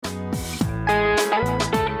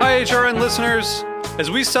HRN listeners.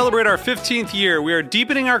 As we celebrate our 15th year, we are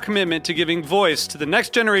deepening our commitment to giving voice to the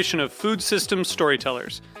next generation of food systems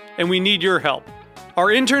storytellers, and we need your help. Our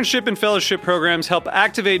internship and fellowship programs help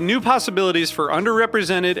activate new possibilities for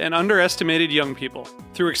underrepresented and underestimated young people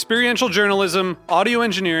through experiential journalism, audio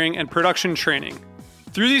engineering, and production training.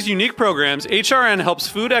 Through these unique programs, HRN helps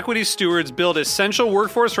food equity stewards build essential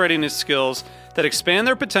workforce readiness skills that expand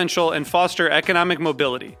their potential and foster economic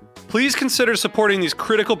mobility. Please consider supporting these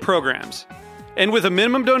critical programs. And with a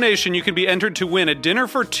minimum donation, you can be entered to win a dinner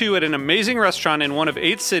for two at an amazing restaurant in one of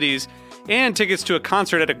 8 cities and tickets to a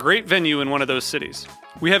concert at a great venue in one of those cities.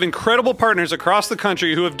 We have incredible partners across the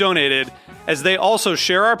country who have donated, as they also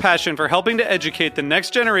share our passion for helping to educate the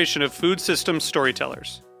next generation of food systems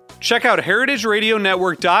storytellers. Check out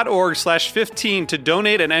heritageradionetwork.org/15 to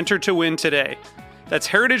donate and enter to win today. That's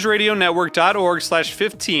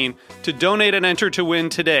heritageradionetwork.org/15 to donate and enter to win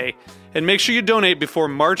today. And make sure you donate before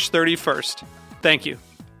March 31st. Thank you.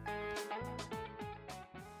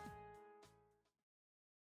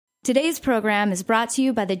 Today's program is brought to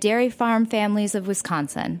you by the Dairy Farm Families of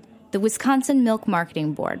Wisconsin, the Wisconsin Milk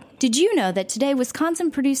Marketing Board. Did you know that today Wisconsin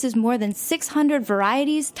produces more than 600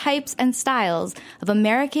 varieties, types, and styles of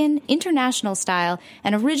American, international style,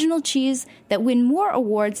 and original cheese that win more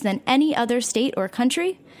awards than any other state or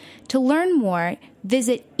country? To learn more,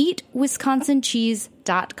 visit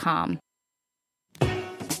eatwisconsincheese.com.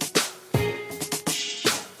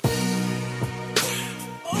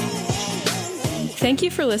 Thank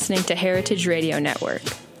you for listening to Heritage Radio Network.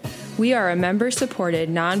 We are a member-supported,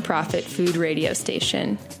 nonprofit food radio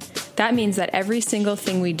station. That means that every single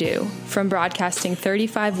thing we do, from broadcasting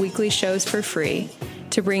 35 weekly shows for free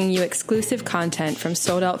to bringing you exclusive content from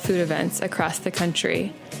sold-out food events across the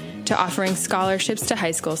country, to offering scholarships to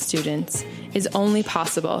high school students, is only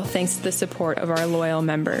possible thanks to the support of our loyal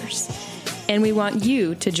members. And we want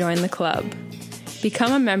you to join the club.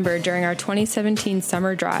 Become a member during our 2017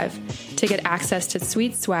 summer drive to get access to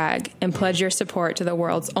sweet swag and pledge your support to the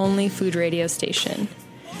world's only food radio station.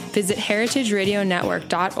 Visit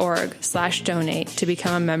heritageradionetwork.org/donate to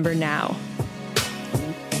become a member now.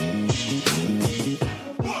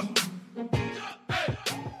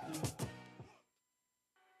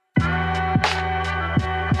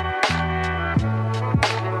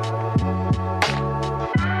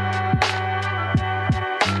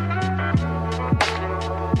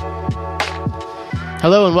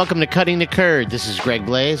 Hello and welcome to Cutting the Curd. This is Greg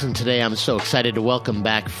Blaze, and today I'm so excited to welcome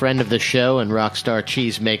back friend of the show and rockstar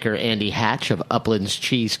cheesemaker Andy Hatch of Uplands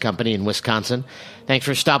Cheese Company in Wisconsin. Thanks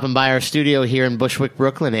for stopping by our studio here in Bushwick,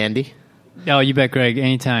 Brooklyn, Andy. Oh, you bet, Greg.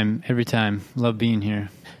 Anytime, every time. Love being here.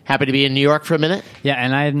 Happy to be in New York for a minute? Yeah,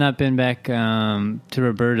 and I have not been back to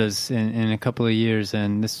Roberta's in a couple of years,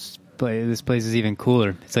 and this place is even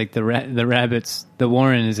cooler. It's like the rabbits, the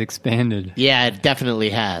Warren is expanded. Yeah, it definitely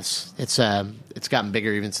has. It's gotten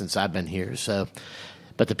bigger even since I've been here. So,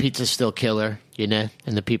 but the pizza's still killer, you know,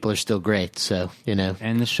 and the people are still great. So, you know,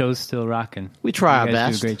 and the show's still rocking. We try our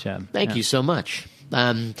best. Do a great job. Thank you so much.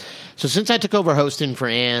 So since I took over hosting for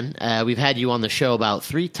Ann, we've had you on the show about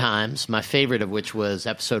 3 times, my favorite of which was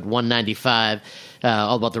episode 195,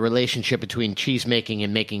 all about the relationship between cheesemaking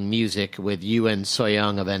and making music with you and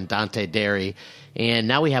Soyoung of Andante Dairy. And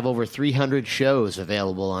now we have over 300 shows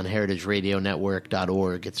available on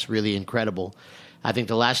heritageradionetwork.org. It's really incredible. I think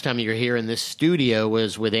the last time you were here in this studio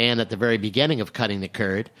was with Ann at the very beginning of Cutting the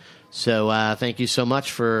Curd. So thank you so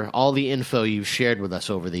much for all the info you've shared with us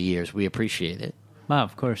over the years. We appreciate it. Wow,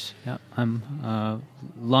 of course. Yeah, I'm a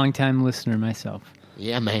long-time listener myself.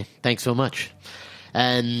 Yeah, man. Thanks so much.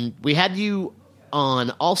 And we had you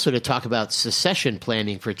on also to talk about succession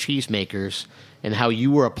planning for cheesemakers and how you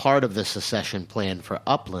were a part of the succession plan for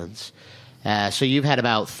Uplands. So you've had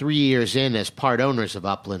about 3 years in as part owners of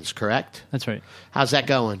Uplands, correct? That's right. How's that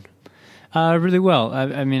going? Really well.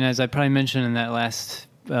 I mean, as I probably mentioned in that last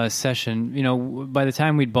session, you know, by the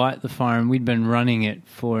time we'd bought the farm, we'd been running it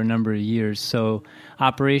for a number of years. So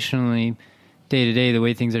operationally, day to day, the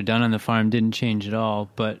way things are done on the farm didn't change at all.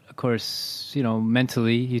 But of course, you know,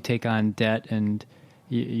 mentally, you take on debt and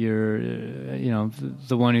you're, you know,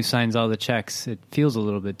 the one who signs all the checks. It feels a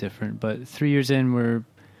little bit different. But 3 years in, we're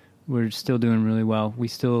still doing really well. We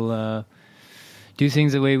still do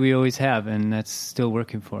things the way we always have, and that's still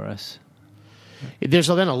working for us. There's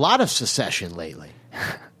been a lot of secession lately.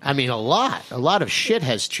 I mean, a lot of shit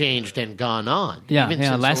has changed and gone on.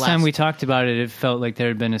 Yeah. Last time we talked about it, it felt like there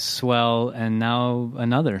had been a swell and now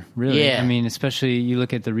another, really. Yeah. I mean, especially you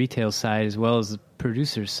look at the retail side as well as the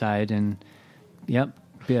producer side, and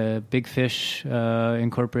big fish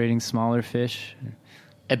incorporating smaller fish.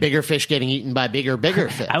 A bigger fish getting eaten by bigger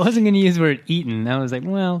fish. I wasn't going to use the word eaten. I was like,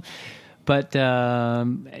 well, but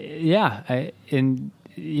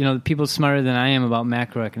people smarter than I am about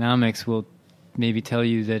macroeconomics will maybe tell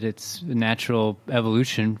you that it's a natural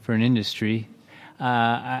evolution for an industry.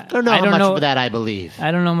 I don't know how much of that I believe.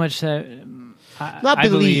 I don't know much that Not I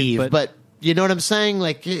believe, but you know what I'm saying?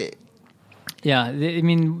 Like, yeah, I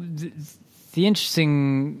mean, the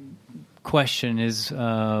interesting question is,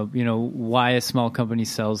 why a small company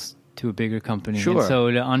sells to a bigger company. Sure. And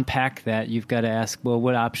so to unpack that, you've got to ask, well,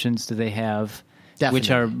 what options do they have? Definitely.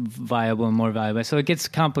 Which are viable and more valuable. So it gets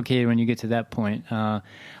complicated when you get to that point.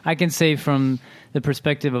 I can say from the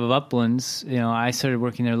perspective of Uplands, I started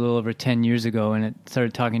working there a little over 10 years ago, and it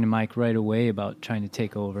started talking to Mike right away about trying to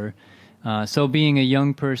take over. So being a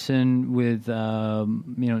young person with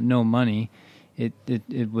no money,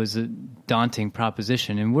 it was a daunting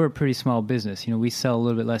proposition. And we're a pretty small business. We sell a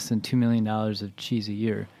little bit less than $2 million of cheese a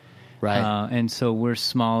year. Right. And so we're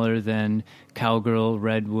smaller than Cowgirl,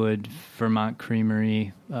 Redwood, Vermont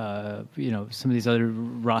Creamery, some of these other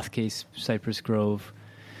Rothcase, Cypress Grove.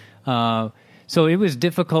 So it was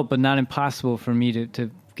difficult, but not impossible for me to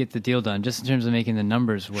get the deal done, just in terms of making the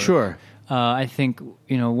numbers work. Sure. I think,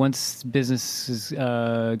 once businesses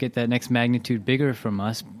get that next magnitude bigger from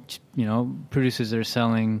us, producers that are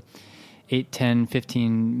selling $8, $10,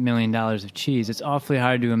 $15 million of cheese, it's awfully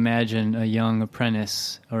hard to imagine a young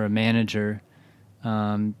apprentice or a manager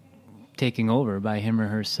taking over by him or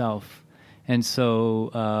herself. And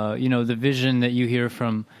so, the vision that you hear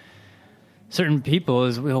from certain people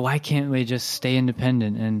is, well, why can't we just stay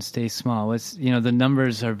independent and stay small? It's, the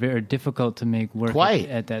numbers are very difficult to make work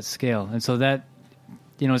at that scale. And so that,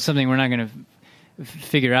 it's something we're not going to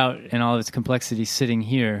figure out in all of its complexity sitting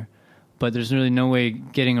here. But there's really no way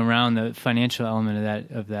getting around the financial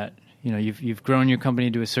element of that. You've grown your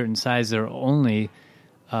company to a certain size. There are only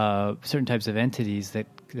certain types of entities that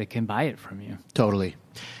can buy it from you. Totally.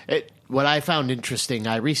 What I found interesting,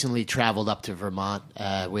 I recently traveled up to Vermont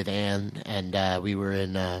with Ann, and we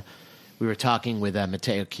were talking with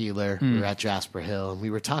Matteo Keeler. We were at Jasper Hill, and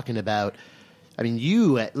we were talking about,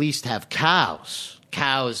 you at least have cows.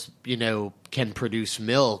 Cows, can produce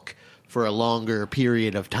milk for a longer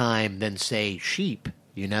period of time than, say, sheep,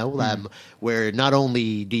 where not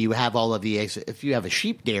only do you have all of the, if you have a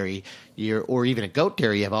sheep dairy or even a goat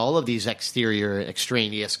dairy, you have all of these exterior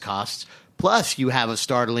extraneous costs, plus you have a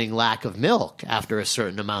startling lack of milk after a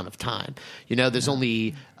certain amount of time. There's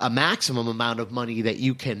only a maximum amount of money that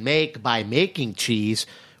you can make by making cheese,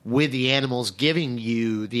 with the animals giving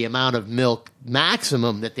you the amount of milk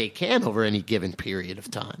maximum that they can over any given period of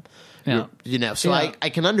time. Yeah. So I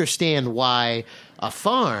can understand why a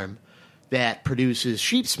farm that produces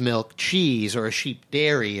sheep's milk cheese, or a sheep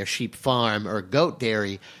dairy, a sheep farm, or a goat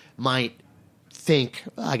dairy might think,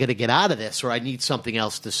 I got to get out of this, or I need something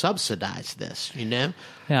else to subsidize this, Yeah,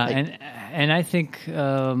 and I think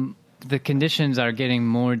the conditions are getting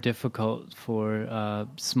more difficult for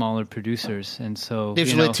smaller producers, and so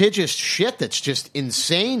there's litigious shit that's just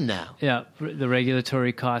insane now. Yeah, the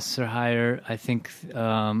regulatory costs are higher. I think if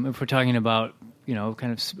we're talking about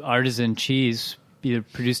kind of artisan cheese, either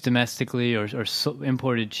produced domestically or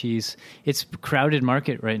imported cheese, it's a crowded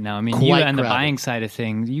market right now. You on the buying side of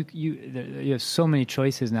things, you have so many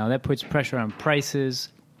choices now. That puts pressure on prices.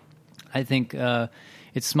 I think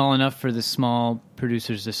it's small enough for the small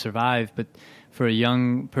producers to survive, but for a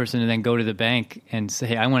young person to then go to the bank and say,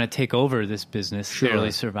 "Hey, I want to take over this business,"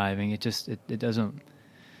 barely surviving, it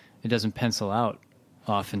doesn't pencil out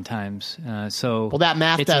oftentimes. That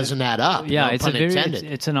math doesn't add up. Yeah, no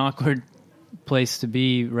it's an awkward place to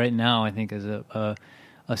be right now, I think, as a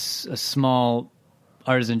small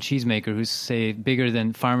artisan cheesemaker who's, say, bigger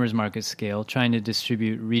than farmers market scale, trying to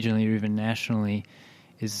distribute regionally or even nationally.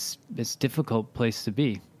 It's a difficult place to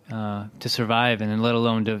be, to survive, and then let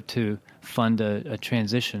alone to fund a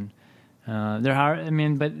transition. But there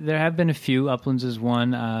have been a few. Uplands is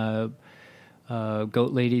one.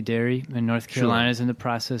 Goat Lady Dairy in North Carolina is in the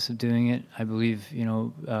process of doing it. I believe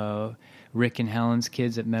Rick and Helen's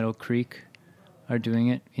kids at Meadow Creek are doing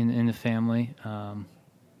it in the family.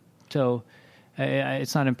 So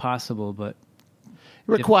it's not impossible, but it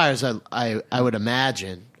requires, I would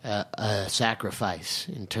imagine, a sacrifice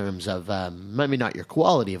in terms of maybe not your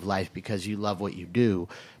quality of life because you love what you do,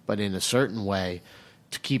 but in a certain way,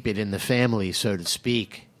 to keep it in the family, so to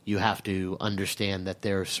speak, you have to understand that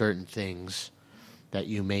there are certain things that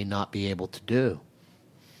you may not be able to do.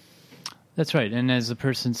 That's right. And as a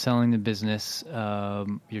person selling the business,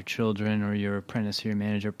 your children or your apprentice or your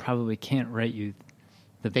manager probably can't write you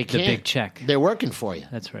the big check. They're working for you.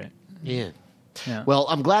 That's right. Yeah. Well,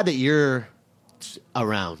 I'm glad that you're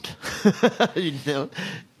around. You know?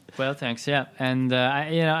 Well, thanks. Yeah, and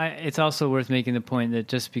it's also worth making the point that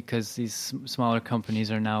just because these smaller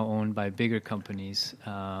companies are now owned by bigger companies,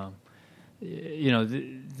 that's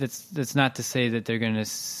not to say that they're going to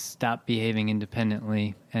stop behaving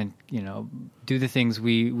independently and do the things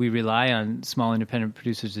we rely on small independent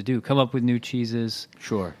producers to do. Come up with new cheeses.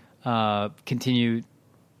 Sure. Continue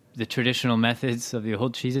the traditional methods of the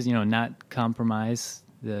old cheeses. Not compromise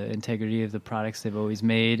the integrity of the products they've always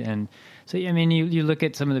made. And so, I mean, you look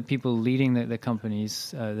at some of the people leading the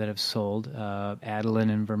companies that have sold,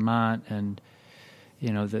 Adeline in Vermont, and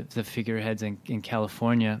the figureheads in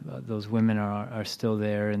California. Those women are still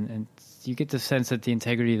there, and you get the sense that the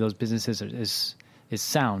integrity of those businesses is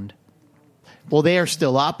sound. Well, they are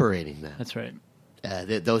still operating then. That's right.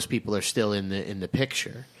 Those people are still in the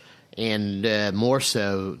picture, and more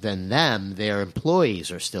so than them, their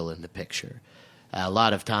employees are still in the picture. A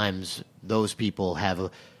lot of times, those people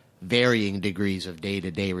have varying degrees of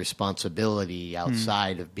day-to-day responsibility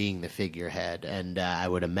outside of being the figurehead, and I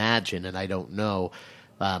would imagine, and I don't know,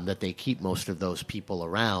 that they keep most of those people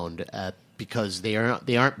around because they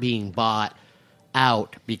aren't being bought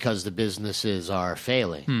out because the businesses are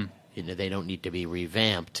failing. They don't need to be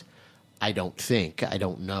revamped. I don't think. I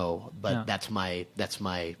don't know, but no. That's my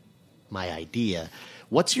idea.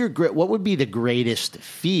 What would be the greatest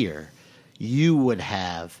fear you would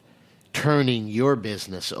have turning your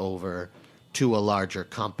business over to a larger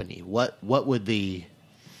company? What would the...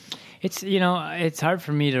 It's hard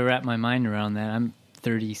for me to wrap my mind around that. I'm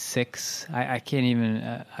 36. I can't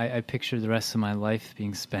even... I picture the rest of my life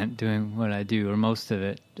being spent doing what I do, or most of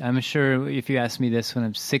it. I'm sure if you ask me this when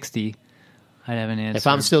I'm 60, I'd have an answer. If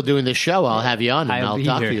I'm still doing this show, I'll have you on and I'll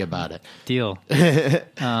talk to you about it. Deal.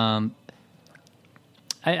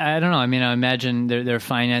 I don't know. I mean, I imagine there are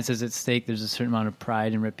finances at stake. There's a certain amount of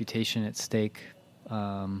pride and reputation at stake.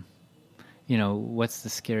 What's the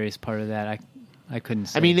scariest part of that? I couldn't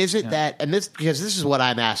say. I mean, is it that? And because this is what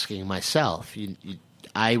I'm asking myself.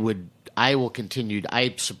 I will continue.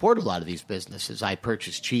 I support a lot of these businesses. I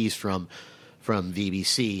purchase cheese from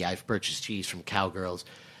VBC. I've purchased cheese from Cowgirls,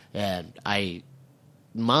 and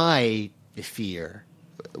my fear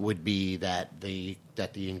would be that the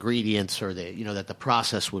ingredients or that the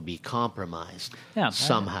process would be compromised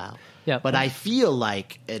somehow. But I feel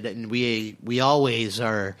like, and we always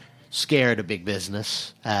are scared of big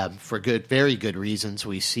business for very good reasons.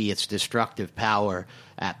 We see its destructive power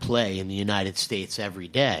at play in the United States every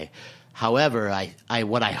day. However,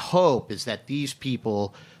 what I hope is that these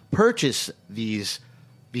people purchase these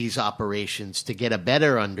operations to get a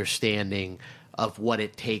better understanding of what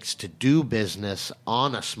it takes to do business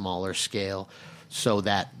on a smaller scale, so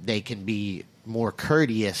that they can be more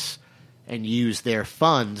courteous and use their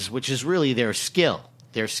funds, which is really their skill.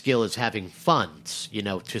 Their skill is having funds,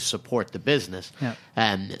 to support the business,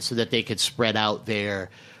 and so that they could spread out their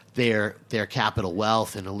capital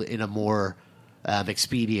wealth in a more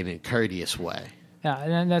expedient and courteous way. Yeah,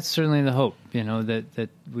 and that's certainly the hope. That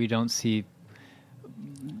we don't see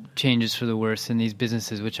changes for the worse in these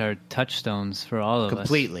businesses, which are touchstones for all of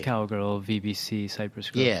completely. Us. Cowgirl, VBC, Cypress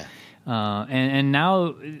Grove. Yeah. And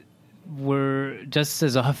now we're just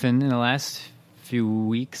as often in the last few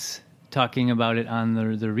weeks talking about it on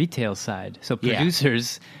the retail side. So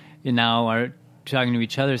producers now are talking to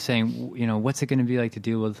each other saying, what's it going to be like to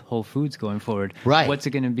deal with Whole Foods going forward? Right. What's it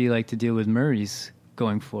going to be like to deal with Murray's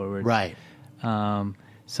going forward? Right.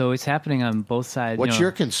 So it's happening on both sides. What's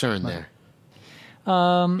your concern there?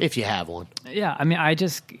 If you have one. Yeah, I mean, I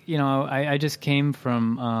just came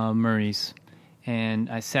from Murray's, and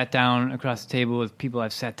I sat down across the table with people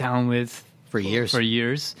I've sat down with for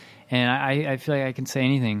years, and I feel like I can say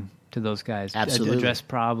anything to those guys. Absolutely. Address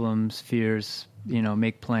problems, fears,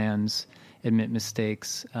 make plans, admit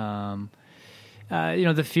mistakes. The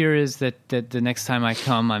fear is that the next time I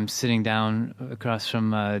come, I'm sitting down across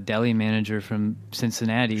from a deli manager from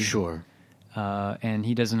Cincinnati. Sure. And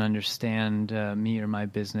he doesn't understand me or my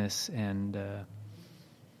business,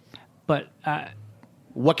 but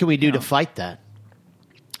what can we do to fight that?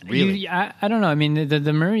 Really, I don't know. I mean,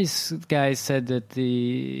 the Murray's guys said that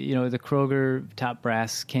the Kroger top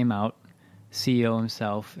brass came out, CEO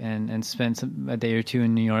himself, and spent a day or two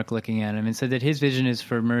in New York looking at him, and said that his vision is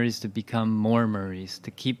for Murray's to become more Murray's,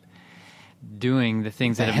 to keep doing the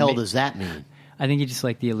things that. The hell does that mean? I think you just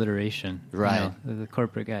like the alliteration. Right. The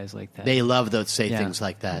corporate guys like that. They love to say things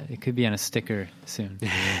like that. It could be on a sticker soon.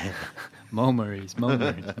 Mo Murray's.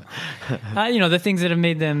 The things that have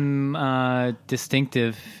made them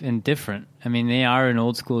distinctive and different. I mean, they are an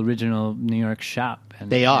old school original New York shop. And,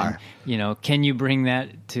 they are. And, can you bring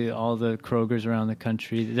that to all the Krogers around the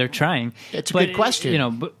country? They're trying. It's a good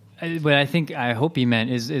question. But I hope he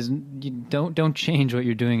meant is you don't change what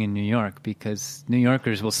you're doing in New York, because New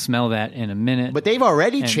Yorkers will smell that in a minute. But they've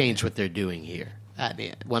already changed what they're doing here. I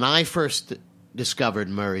mean, when I first discovered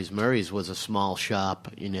Murray's was a small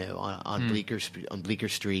shop, on Bleecker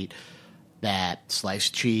Street that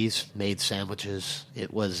sliced cheese, made sandwiches.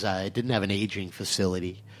 It was it didn't have an aging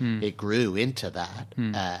facility. It grew into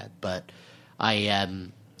that, but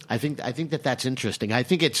I think that's interesting. I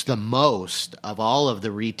think it's the most of all of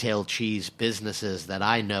the retail cheese businesses that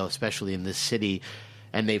I know, especially in this city,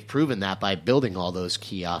 and they've proven that by building all those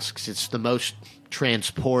kiosks. It's the most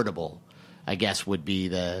transportable, I guess, would be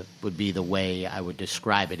the way I would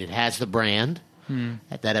describe it. It has the brand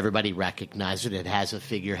that everybody recognizes. It has a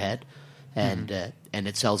figurehead, and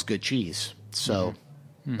it sells good cheese. So,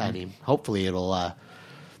 I mean, hopefully it'll.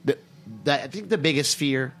 I think the biggest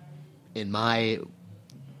fear in my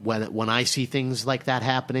when I see things like that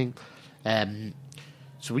happening,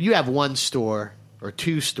 so when you have one store or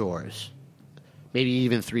two stores, maybe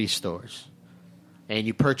even three stores, and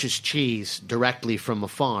you purchase cheese directly from a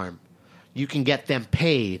farm, you can get them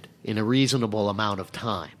paid in a reasonable amount of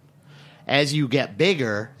time. As you get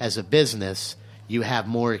bigger as a business, you have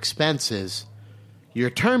more expenses, your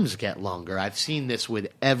terms get longer. I've seen this with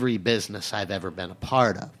every business I've ever been a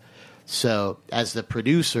part of. So as the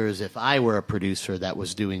producers, if I were a producer that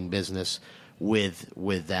was doing business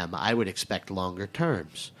with them, I would expect longer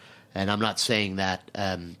terms. And I'm not saying that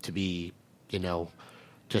to be,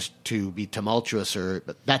 just to be tumultuous,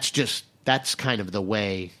 but that's kind of the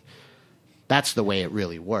way, that's the way it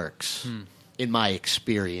really works in my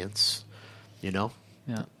experience, Yeah.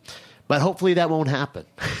 But hopefully that won't happen.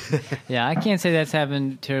 Yeah, I can't say that's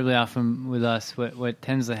happened terribly often with us. What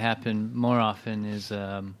tends to happen more often is,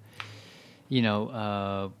 if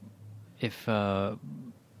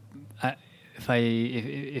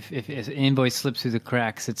an invoice slips through the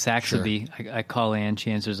cracks, it's actually I call Ann,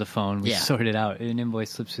 she answers the phone, we sort it out. An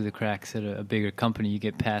invoice slips through the cracks at a bigger company, you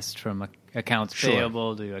get passed from accounts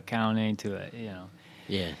payable to accounting to that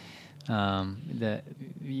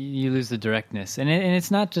you lose the directness, and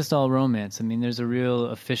it's not just all romance. I mean, there's a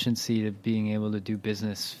real efficiency to being able to do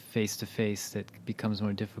business face to face that becomes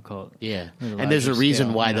more difficult. Yeah, and there's a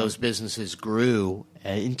reason why those businesses grew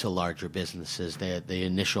into larger businesses. The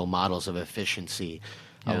initial models of efficiency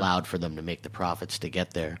allowed for them to make the profits to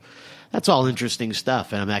get there. That's all interesting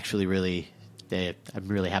stuff, and I'm actually really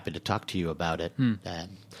happy to talk to you about it.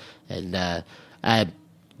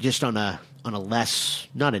 Just on a less,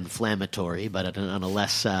 not inflammatory, but on a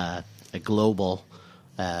less a global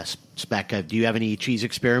spec, do you have any cheese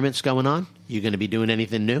experiments going on? You going to be doing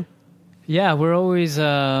anything new? Yeah, we're always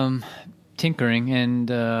tinkering,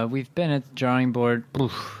 and we've been at the drawing board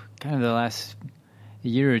kind of the last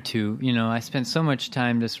year or two. I spent so much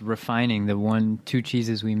time just refining the 1-2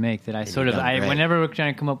 cheeses we make that whenever we're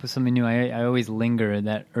trying to come up with something new, I always linger at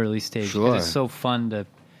that early stage. Sure. Because it's so fun to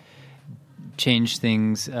change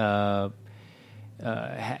things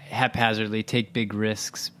haphazardly, take big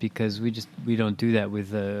risks, because we don't do that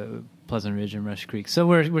with Pleasant Ridge and Rush Creek. So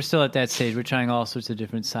we're still at that stage. We're trying all sorts of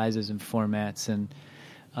different sizes and formats, and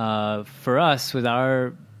for us, with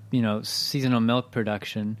our seasonal milk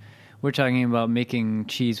production, we're talking about making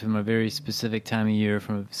cheese from a very specific time of year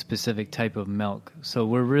from a specific type of milk. So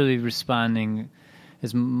we're really responding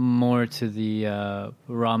as more to the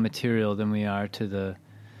raw material than we are to the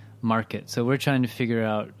market. So we're trying to figure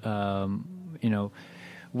out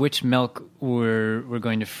which milk we're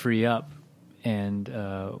going to free up, and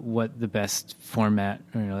what the best format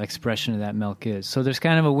or expression of that milk is. So there's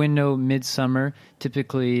kind of a window midsummer.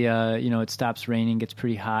 Typically, it stops raining, gets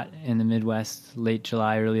pretty hot in the Midwest, late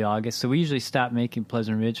July, early August. So we usually stop making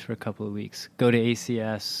Pleasant Ridge for a couple of weeks, go to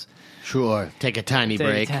ACS. Sure, take a tiny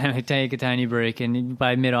break. Take a tiny break, and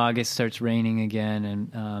by mid-August starts raining again.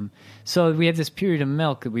 And so we have this period of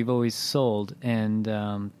milk that we've always sold, and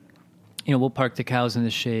we'll park the cows in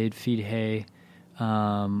the shade, feed hay.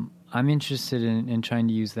 I'm interested in trying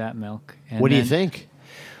to use that milk. And what do you think?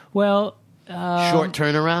 Well, short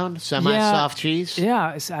turnaround, semi-soft cheese?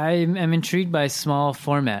 Yeah, I'm intrigued by small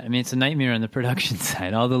format. I mean, it's a nightmare on the production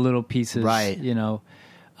side. All the little pieces, right?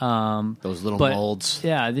 Those little molds.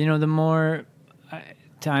 Yeah, the more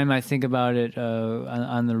time I think about it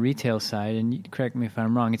on the retail side, and you correct me if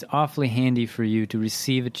I'm wrong, it's awfully handy for you to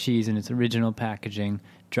receive a cheese in its original packaging,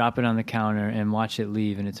 drop it on the counter, and watch it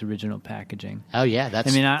leave in its original packing. Oh yeah,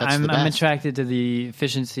 I'm attracted to the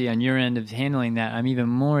efficiency on your end of handling that. I'm even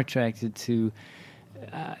more attracted to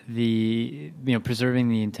preserving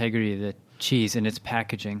the integrity of the cheese and its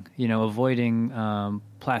packaging. Avoiding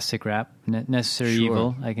plastic wrap, necessary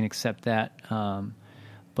evil. I can accept that.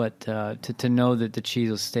 But to know that the cheese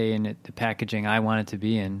will stay in the packaging I want it to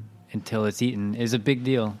be in until it's eaten is a big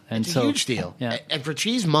deal. And it's a huge deal. Yeah. And for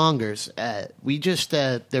cheesemongers, we just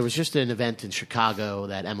there was just an event in Chicago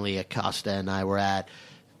that Emily Acosta and I were at,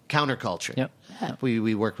 Counterculture. Yep.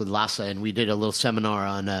 We worked with Lhasa, and we did a little seminar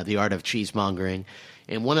on the art of cheesemongering.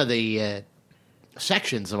 And one of the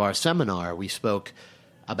sections of our seminar, we spoke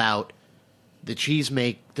about the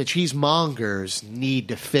cheesemongers need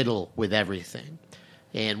to fiddle with everything.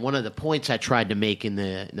 And one of the points I tried to make in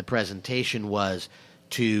the presentation was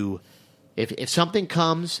if something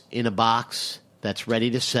comes in a box that's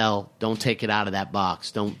ready to sell, don't take it out of that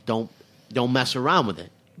box. Don't mess around with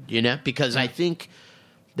it. Because I think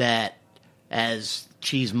that as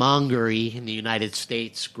cheesemongery in the United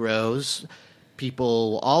States grows,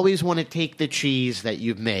 people always want to take the cheese that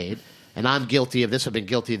you've made, and I'm guilty of this. I've been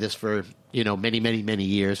guilty of this for many, many, many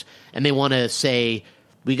years, and they want to say,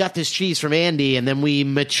 we got this cheese from Andy, and then we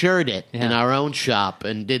matured it in our own shop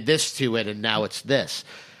and did this to it, and now it's this.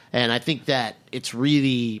 And I think that it's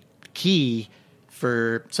really key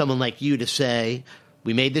for someone like you to say,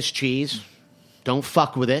 we made this cheese, don't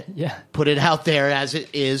fuck with it. Yeah. Put it out there as it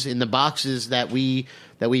is in the boxes that we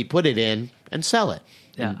put it in and sell it.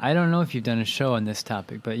 Yeah, I don't know if you've done a show on this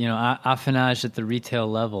topic, but affinage at the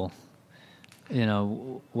retail level,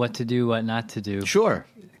 what to do, what not to do. Sure.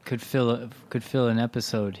 Could fill an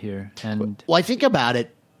episode here. And I think about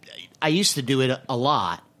it. I used to do it a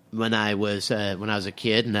lot when I was a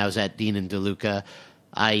kid, and I was at Dean and DeLuca.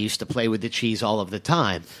 I used to play with the cheese all of the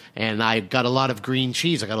time, and I got a lot of green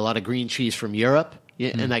cheese. I got a lot of green cheese from Europe,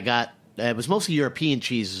 and it was mostly European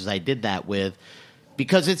cheeses I did that with,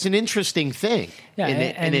 because it's an interesting thing,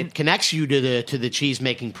 and it connects you to the cheese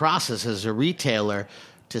making process as a retailer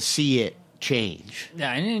to see it change.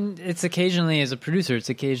 Yeah, and it's occasionally, as a producer, it's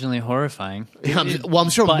occasionally horrifying. I'm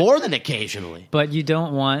sure more than occasionally. But you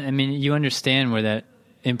don't want, you understand where that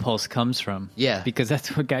impulse comes from. Yeah. Because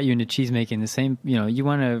that's what got you into cheese making. The same, you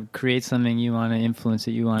want to create something, you want to influence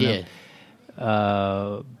it, you want to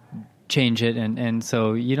change it, and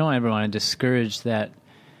so you don't ever want to discourage that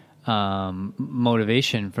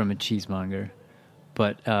motivation from a cheesemonger.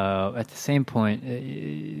 But at the same point,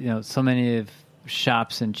 so many of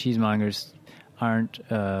shops and cheesemongers aren't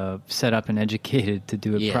set up and educated to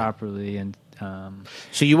do it properly, and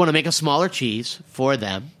so you want to make a smaller cheese for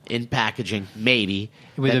them in packaging, maybe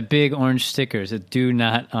with a big orange stickers that do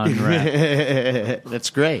not unwrap. That's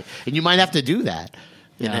great, and you might have to do that.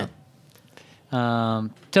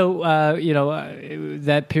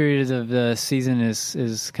 That period of the season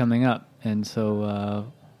is coming up, and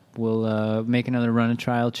so we'll make another run of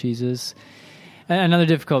trial cheeses. Another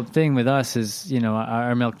difficult thing with us is,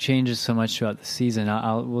 our milk changes so much throughout the season.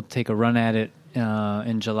 We'll take a run at it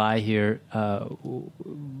in July here.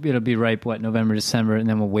 It'll be ripe, November, December, and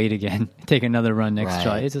then we'll wait again. Take another run next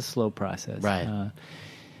July. It's a slow process. Right.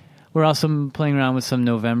 We're also playing around with some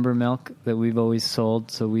November milk that we've always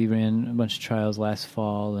sold. So we ran a bunch of trials last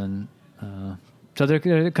fall, and so there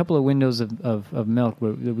are a couple of windows of milk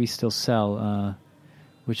that we still sell,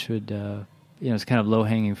 which would, it's kind of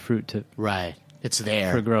low-hanging fruit to... Right. It's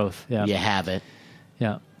there. For growth, yeah. You have it.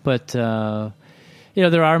 Yeah. But,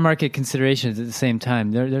 there are market considerations at the same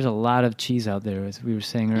time. There's a lot of cheese out there, as we were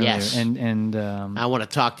saying earlier. Yes. And I want to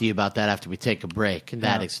talk to you about that after we take a break, and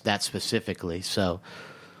that specifically. So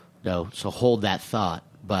hold that thought.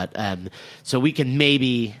 But so we can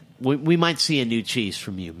we might see a new cheese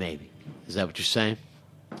from you, maybe. Is that what you're saying?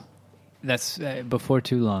 That's before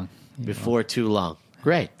too long. Before too long.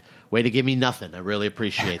 Great. Way to give me nothing. I really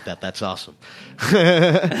appreciate that. That's awesome.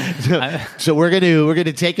 So we're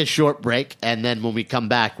gonna take a short break, and then when we come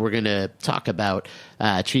back, we're gonna talk about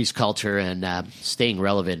cheese culture and staying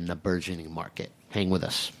relevant in a burgeoning market. Hang with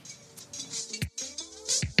us.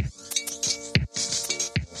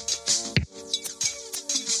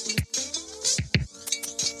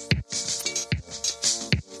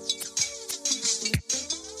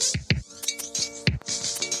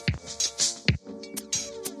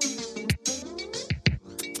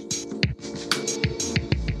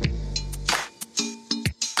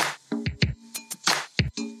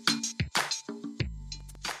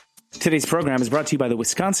 Today's program is brought to you by the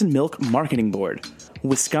Wisconsin Milk Marketing Board.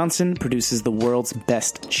 Wisconsin produces the world's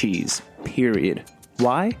best cheese, period.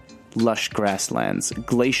 Why? Lush grasslands,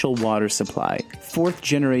 glacial water supply,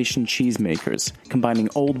 fourth-generation cheesemakers, combining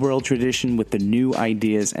old-world tradition with the new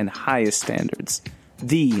ideas and highest standards.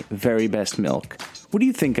 The very best milk. What do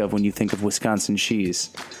you think of when you think of Wisconsin cheese?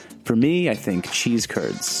 For me, I think cheese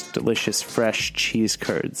curds, delicious fresh cheese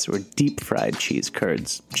curds, or deep-fried cheese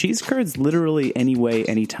curds. Cheese curds literally any way,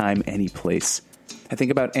 anytime, any place. I think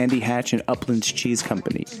about Andy Hatch and Upland's Cheese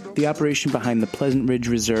Company, the operation behind the Pleasant Ridge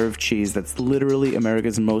Reserve cheese that's literally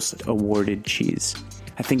America's most awarded cheese.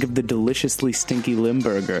 I think of the deliciously stinky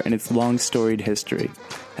Limburger and its long storied history.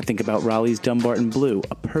 I think about Raleigh's Dumbarton Blue,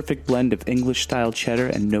 a perfect blend of English-style cheddar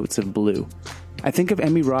and notes of blue. I think of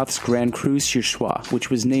Emmy Roth's Grand Cru Surchoix, which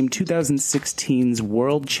was named 2016's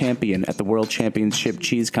World Champion at the World Championship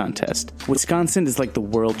Cheese Contest. Wisconsin is like the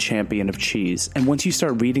world champion of cheese, and once you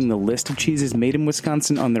start reading the list of cheeses made in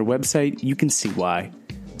Wisconsin on their website, you can see why.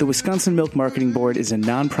 The Wisconsin Milk Marketing Board is a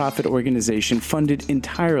nonprofit organization funded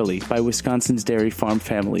entirely by Wisconsin's dairy farm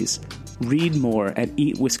families. Read more at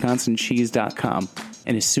eatwisconsincheese.com,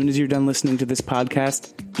 and as soon as you're done listening to this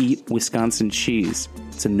podcast, eat Wisconsin cheese.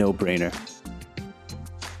 It's a no-brainer.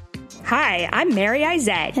 Hi, I'm Mary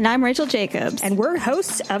Izette. And I'm Rachel Jacobs. And we're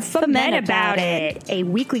hosts of Ferment About It, a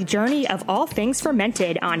weekly journey of all things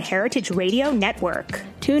fermented on Heritage Radio Network.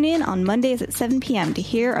 Tune in on Mondays at 7 p.m. to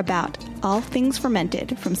hear about all things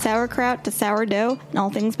fermented, from sauerkraut to sourdough and all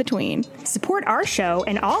things between. Support our show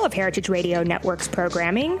and all of Heritage Radio Network's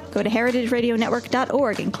programming. Go to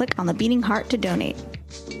heritageradionetwork.org and click on the beating heart to donate.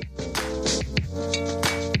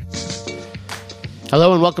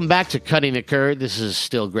 Hello and welcome back to Cutting the Curd. This is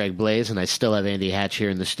still Greg Blaze, and I still have Andy Hatch here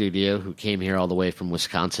in the studio, who came here all the way from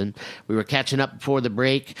Wisconsin. We were catching up before the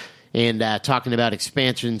break and talking about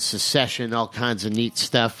expansion, secession, all kinds of neat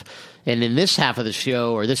stuff. And in this half of the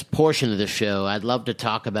show, or this portion of the show, I'd love to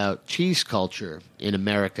talk about cheese culture in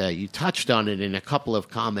America. You touched on it in a couple of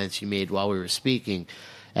comments you made while we were speaking.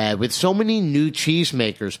 With so many new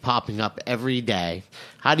cheesemakers popping up every day,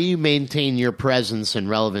 how do you maintain your presence and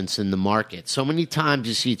relevance in the market? So many times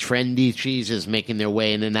you see trendy cheeses making their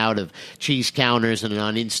way in and out of cheese counters and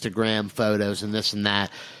on Instagram photos and this and that,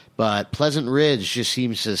 but Pleasant Ridge just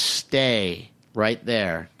seems to stay right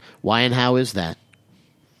there. Why and how is that?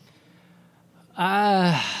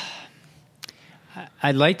 I'd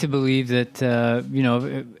like to believe that,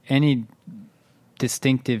 any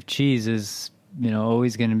distinctive cheese is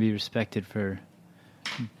always going to be respected for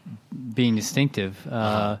being distinctive,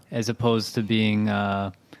 as opposed to being,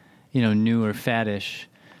 new or faddish.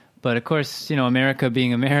 But of course, America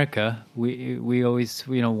being America, we always,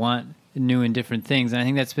 want new and different things. And I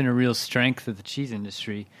think that's been a real strength of the cheese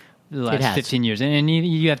industry the last 15 years. And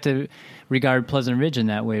you have to regard Pleasant Ridge in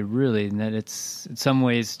that way, really, in that it's in some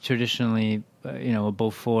ways traditionally, a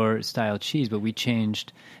Beaufort style cheese, but we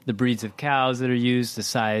changed the breeds of cows that are used, the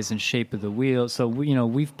size and shape of the wheel. So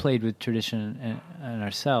we've played with tradition and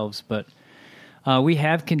ourselves, but we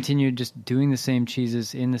have continued just doing the same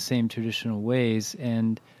cheeses in the same traditional ways.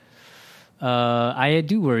 And I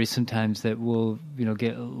do worry sometimes that we'll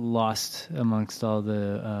get lost amongst all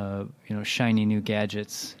the shiny new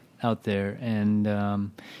gadgets out there,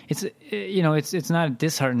 and it's not a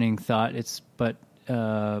disheartening thought. But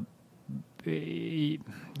you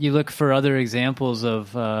look for other examples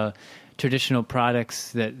of traditional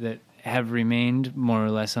products that have remained more or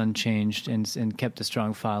less unchanged and kept a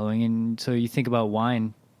strong following. And so you think about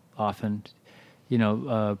wine often,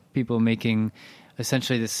 people making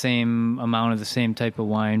essentially the same amount of the same type of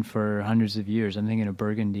wine for hundreds of years. I'm thinking of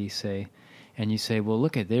Burgundy, say, and you say, well,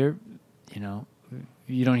 look at their,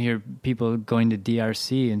 you don't hear people going to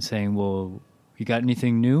DRC and saying, well, you got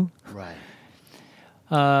anything new? Right.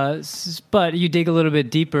 But you dig a little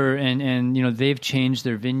bit deeper, and they've changed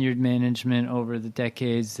their vineyard management over the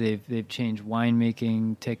decades. They've changed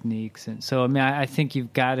winemaking techniques, and so I think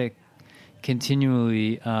you've got to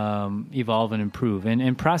continually evolve and improve.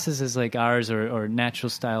 And processes like ours or natural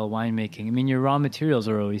style winemaking. Your raw materials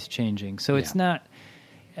are always changing, so it's not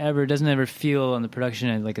doesn't ever feel on the production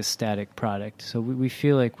end like a static product. So we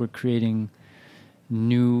feel like we're creating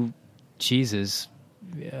new cheeses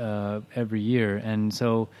every year. And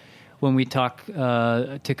so when we talk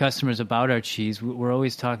to customers about our cheese, we're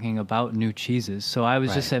always talking about new cheeses. So I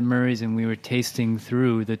was just at Murray's and we were tasting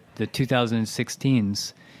through the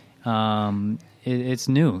 2016s. It's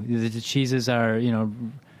new. The cheeses are,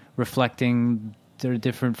 reflecting their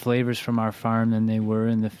different flavors from our farm than they were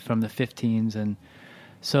from the 15s. And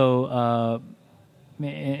so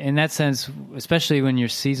in that sense, especially when you're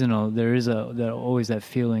seasonal, there is always that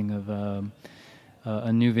feeling of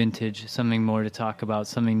a new vintage, something more to talk about,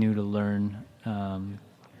 something new to learn.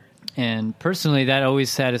 And personally, that always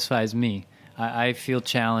satisfies me. I feel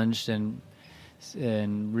challenged and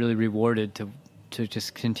really rewarded to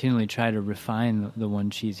just continually try to refine the one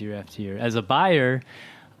cheese year after year. As a buyer,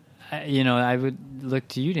 I would look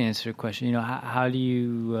to you to answer the question. How do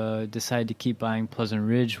you decide to keep buying Pleasant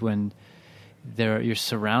Ridge when you're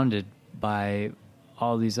surrounded by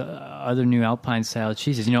all these other new Alpine style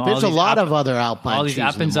cheeses? There's a lot of other Alpine all these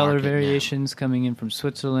cheese in the Appenzeller market variations coming in from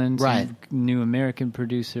Switzerland, right? Some new American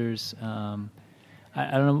producers.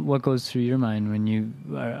 I don't know what goes through your mind when you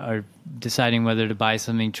are deciding whether to buy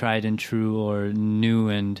something tried and true or new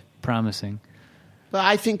and promising. Well,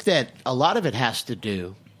 I think that a lot of it has to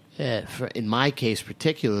do, in my case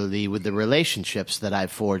particularly, with the relationships that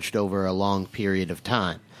I've forged over a long period of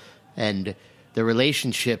time. And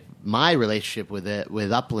my relationship with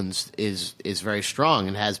Uplands is very strong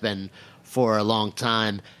and has been for a long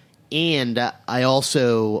time. And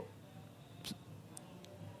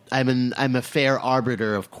I'm a fair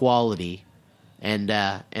arbiter of quality, and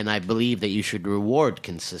I believe that you should reward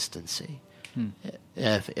consistency,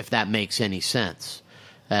 if that makes any sense.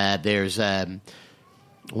 When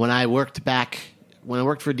I worked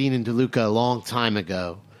for Dean and DeLuca a long time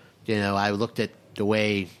ago, I looked at the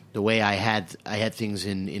way I had things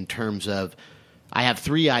in terms of, I have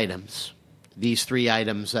 3 items. These 3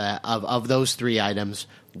 items, of those 3 items,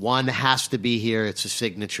 one has to be here. It's a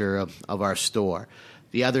signature of our store.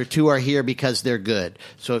 The other 2 are here because they're good.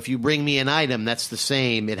 So if you bring me an item that's the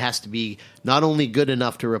same, it has to be not only good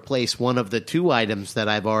enough to replace one of the 2 items that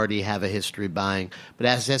I've already have a history buying, but it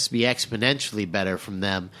has to be exponentially better from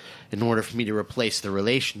them in order for me to replace the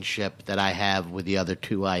relationship that I have with the other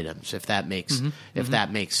 2 items, if that makes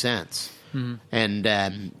that makes sense.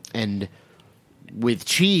 Mm-hmm. And with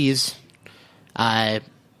cheese, I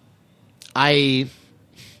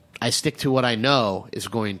stick to what I know is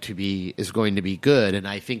going to be good, and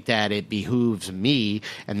I think that it behooves me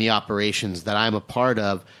and the operations that I'm a part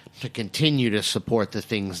of to continue to support the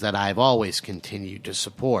things that I've always continued to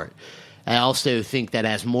support. I also think that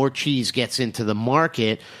as more cheese gets into the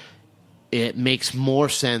market, it makes more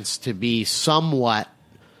sense to be somewhat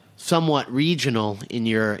regional in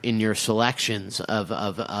your selections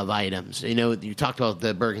of items. You talked about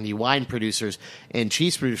the Burgundy wine producers and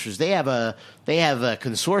cheese producers. They have a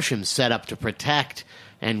consortium set up to protect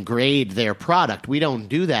and grade their product. We don't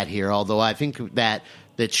do that here, although I think that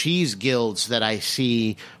the cheese guilds that I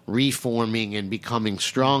see reforming and becoming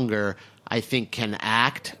stronger, I think can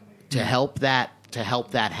act to help that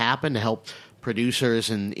happen, to help producers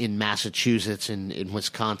in Massachusetts and in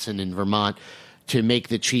Wisconsin and Vermont to make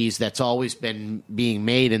the cheese that's always been being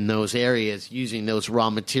made in those areas using those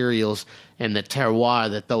raw materials and the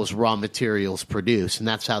terroir that those raw materials produce, and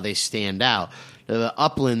that's how they stand out. The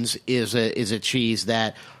Uplands is a cheese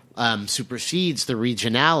that supersedes the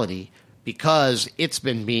regionality because it's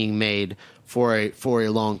been being made for a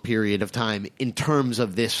long period of time in terms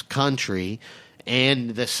of this country,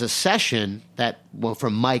 and the secession that,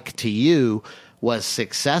 from Mike to you, was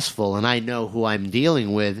successful, and I know who I'm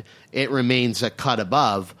dealing with. It remains a cut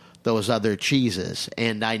above those other cheeses,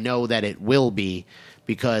 and I know that it will be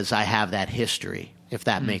because I have that history, if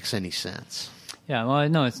that makes any sense. Yeah, well,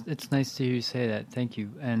 no, it's nice to hear you say that. Thank you.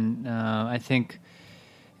 And I think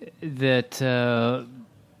that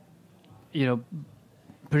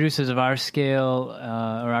producers of our scale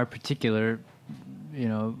or our particular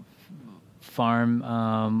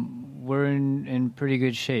farm, we're in pretty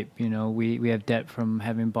good shape. We have debt from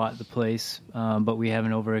having bought the place, but we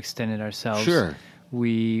haven't overextended ourselves. Sure.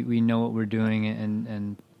 We know what we're doing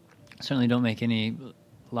and certainly don't make any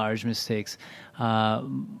large mistakes.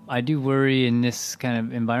 I do worry in this kind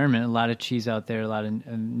of environment, a lot of cheese out there, a lot of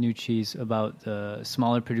new cheese, about the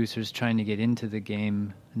smaller producers trying to get into the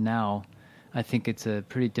game now. I think it's a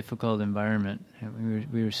pretty difficult environment.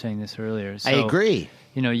 We were saying this earlier. So, I agree.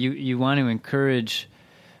 You want to encourage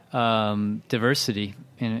diversity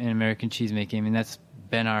in American cheesemaking. I mean, that's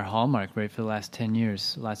been our hallmark, right, for the last 10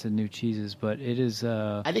 years. Lots of new cheeses, but it is.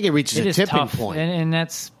 I think it reaches a tipping tough. point, and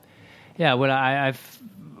that's what I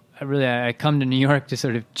come to New York to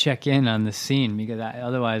sort of check in on the scene because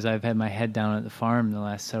otherwise I've had my head down at the farm the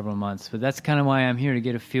last several months. But that's kind of why I'm here, to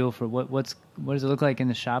get a feel for what does it look like in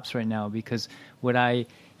the shops right now, because what I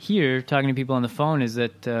hear talking to people on the phone is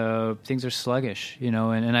that things are sluggish,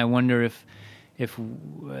 and I wonder if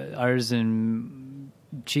artisan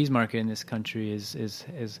cheese market in this country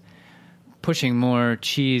is pushing more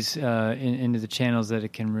cheese into the channels that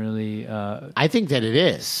it can really I think that it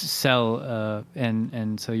is sell,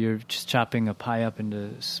 and so you're just chopping a pie up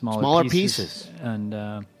into smaller pieces. And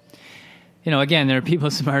again, there are people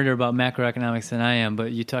smarter about macroeconomics than I am,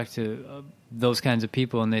 but you talk to those kinds of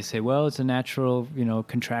people, and they say, well, it's a natural,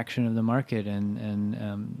 contraction of the market,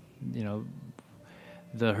 and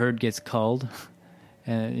the herd gets culled,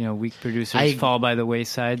 and weak producers fall by the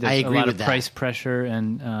wayside. There's a lot of price pressure,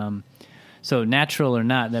 and so natural or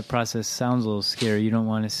not, that process sounds a little scary. You don't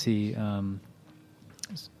want to see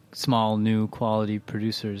small, new quality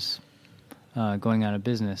producers going out of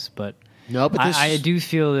business, but I do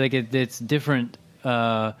feel like it's different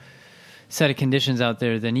set of conditions out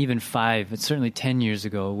there than even 5, it's certainly 10 years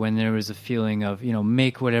ago, when there was a feeling of,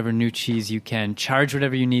 make whatever new cheese you can, charge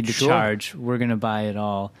whatever you need to charge, we're going to buy it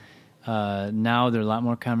all. Now there are a lot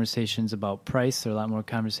more conversations about price, there are a lot more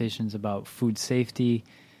conversations about food safety,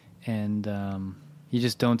 and you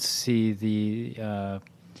just don't see the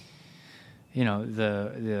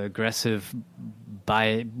aggressive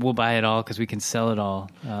we'll buy it all because we can sell it all.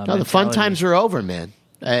 No, the fun times are over, man.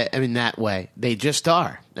 That way. They just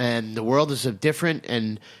are. And the world is a different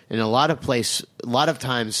and in a lot of times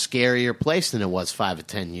scarier place than it was 5 or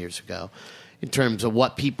 10 years ago in terms of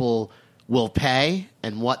what people will pay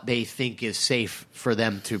and what they think is safe for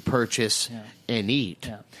them to purchase and eat.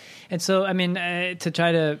 Yeah. And so, to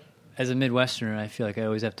try to, as a Midwesterner, I feel like I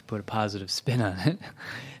always have to put a positive spin on it.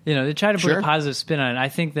 To try to put a positive spin on it, I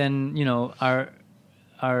think then,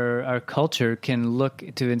 our culture can look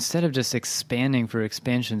to, instead of just expanding for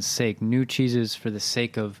expansion's sake, new cheeses for the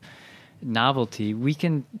sake of novelty, we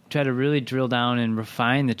can try to really drill down and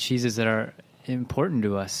refine the cheeses that are important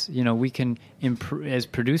to us. We can, as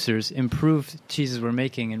producers, improve cheeses we're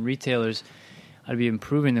making, and retailers ought to be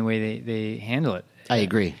improving the way they handle it. I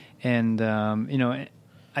agree. And,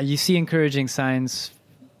 you see encouraging signs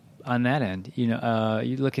on that end. You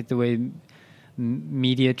look at the way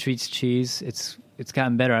media treats cheese, it's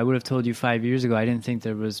gotten better. I would have told you 5 years ago I didn't think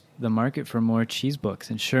there was the market for more cheese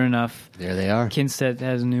books, and sure enough, there they are. Kinstead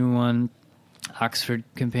has a new one. Oxford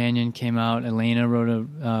Companion came out. Elena wrote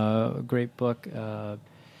a great book.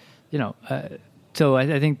 So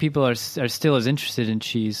I think people are still as interested in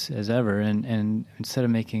cheese as ever, and instead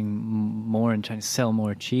of making more and trying to sell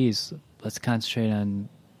more cheese, let's concentrate on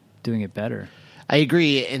doing it better. I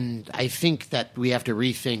agree, and I think that we have to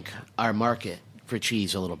rethink our market for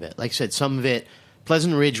cheese a little bit. Like I said, some of it,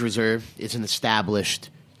 Pleasant Ridge Reserve is an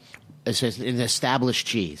established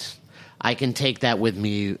cheese. I can take that with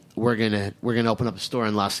me. We're gonna open up a store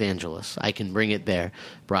in Los Angeles. I can bring it there.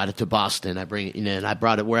 Brought it to Boston. I bring it, and I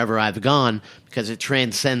brought it wherever I've gone because it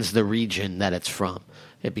transcends the region that it's from.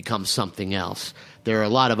 It becomes something else. There are a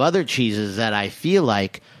lot of other cheeses that I feel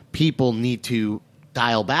like people need to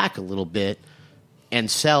dial back a little bit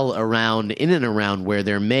and sell in and around where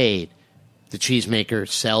they're made. The cheesemaker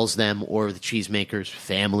sells them, or the cheesemaker's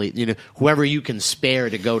family, whoever you can spare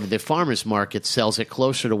to go to the farmer's market sells it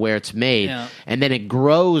closer to where it's made, and then it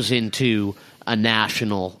grows into a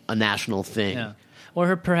national thing. Yeah.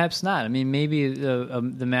 Or perhaps not. Maybe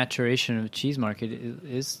the maturation of the cheese market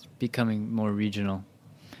is becoming more regional,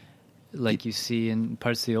 like you see in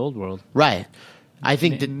parts of the old world. Right. I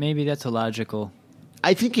think that maybe that's a logical.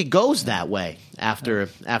 I think it goes that way after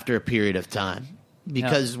a period of time,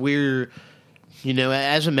 because we're.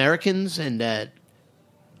 As Americans and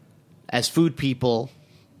as food people,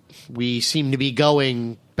 we seem to be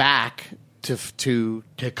going back to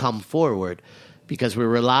come forward because we're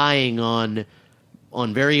relying on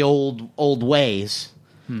very old ways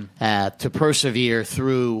to persevere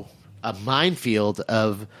through a minefield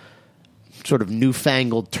of sort of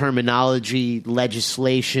newfangled terminology,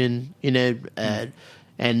 legislation, and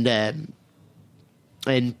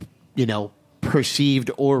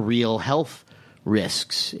perceived or real health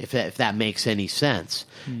risks, if that makes any sense.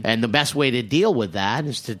 And the best way to deal with that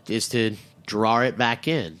is to draw it back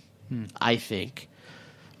in. I think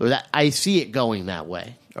I see it going that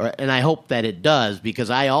way, and I hope that it does, because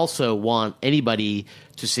I also want anybody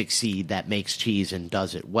to succeed that makes cheese and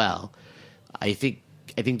does it well. I think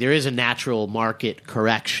there is a natural market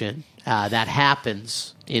correction that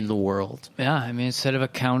happens in the world. Yeah, instead of a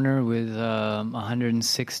counter with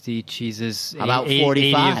 160 cheeses, about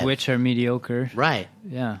 45 of which are mediocre. Right.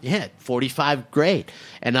 Yeah. Yeah, 45 great.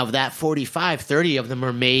 And of that 45, 30 of them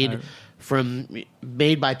are made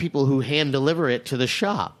by people who hand deliver it to the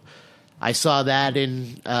shop. I saw that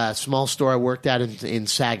in a small store I worked at in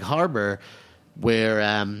Sag Harbor,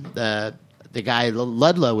 where the guy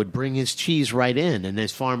Ludlow would bring his cheese right in, and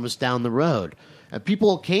his farm was down the road.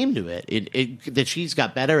 People came to it. The cheese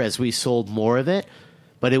got better as we sold more of it,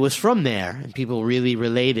 but it was from there, and people really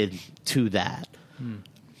related to that.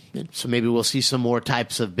 So maybe we'll see some more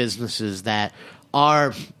types of businesses that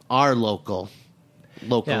are localized.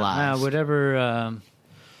 Yeah, whatever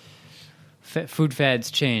food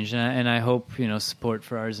fads change, and I hope support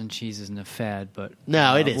for artisan cheese isn't a fad, but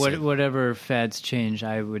no, it isn't. Whatever fads change,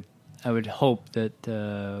 I would hope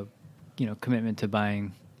that commitment to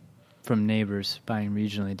buying from neighbors, buying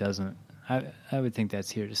regionally doesn't. I would think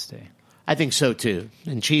that's here to stay. I think so too,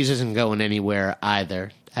 and cheese isn't going anywhere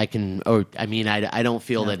either. I don't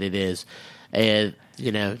feel that it is. The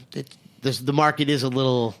market is a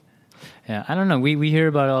little. Yeah, I don't know. We hear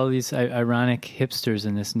about all these ironic hipsters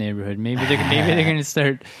in this neighborhood. Maybe they're going to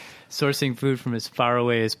start sourcing food from as far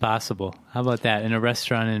away as possible. How about that? In a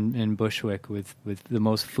restaurant in Bushwick with the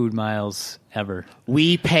most food miles ever.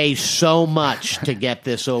 We pay so much to get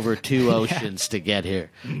this over 2 oceans to get here.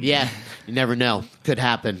 Yeah, you never know. Could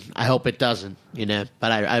happen. I hope it doesn't,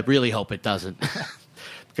 but I really hope it doesn't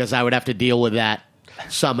because I would have to deal with that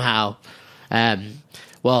somehow.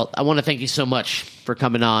 Well, I want to thank you so much for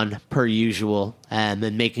coming on, per usual, and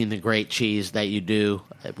making the great cheese that you do.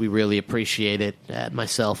 We really appreciate it,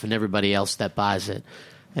 myself and everybody else that buys it,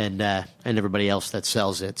 and everybody else that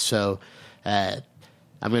sells it. So I'm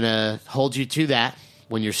going to hold you to that.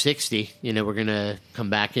 When you're 60, we're going to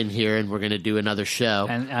come back in here and we're going to do another show.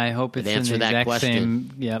 And I hope it's in the exact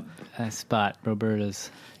same spot,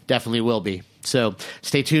 Roberta's. Definitely will be. So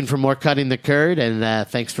stay tuned for more Cutting the Curd, and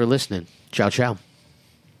thanks for listening. Ciao, ciao.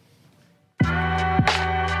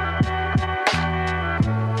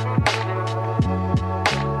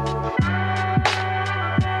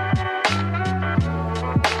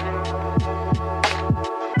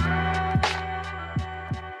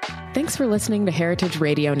 Thanks for listening to Heritage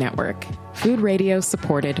Radio Network, food radio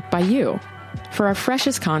supported by you. For our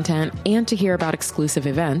freshest content and to hear about exclusive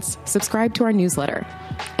events, subscribe to our newsletter.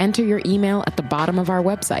 Enter your email at the bottom of our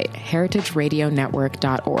website,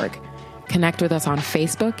 heritageradionetwork.org. Connect with us on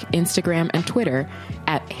Facebook, Instagram, and Twitter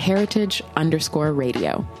at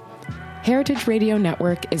heritage_radio. Heritage Radio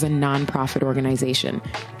Network is a nonprofit organization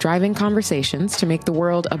driving conversations to make the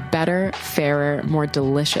world a better, fairer, more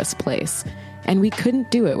delicious place. And we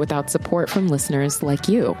couldn't do it without support from listeners like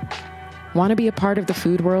you. Want to be a part of the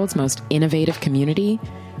food world's most innovative community?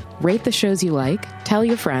 Rate the shows you like, tell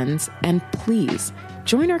your friends, and please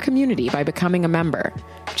join our community by becoming a member.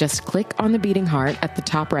 Just click on the beating heart at the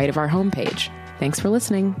top right of our homepage. Thanks for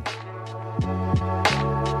listening.